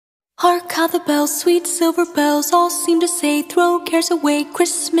Hark how the bells, sweet silver bells, all seem to say, throw cares away,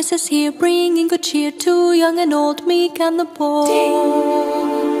 Christmas is here, bringing good cheer to young and old, meek and the bold.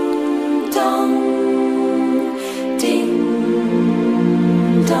 Ding dong,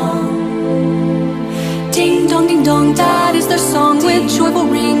 ding dong, ding dong, ding dong, that is their song with joyful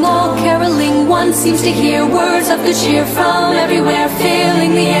ring, all caroling. One seems to hear words of good cheer from everywhere,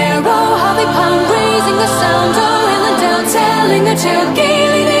 filling the air. Oh, how they pound, raising the sound, oh, hill and dale, telling a tale,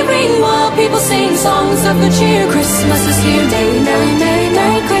 gaily they ring while people sing songs of good cheer. Christmas is here, day, merry, merry,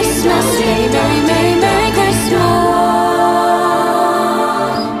 merry Christmas, day, merry, merry, merry Christmas.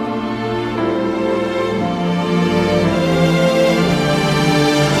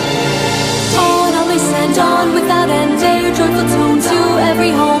 On they send on without end, a joyful tone to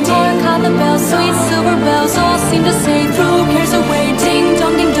every home. Hark how the bells, sweet silver bells, all seem to say,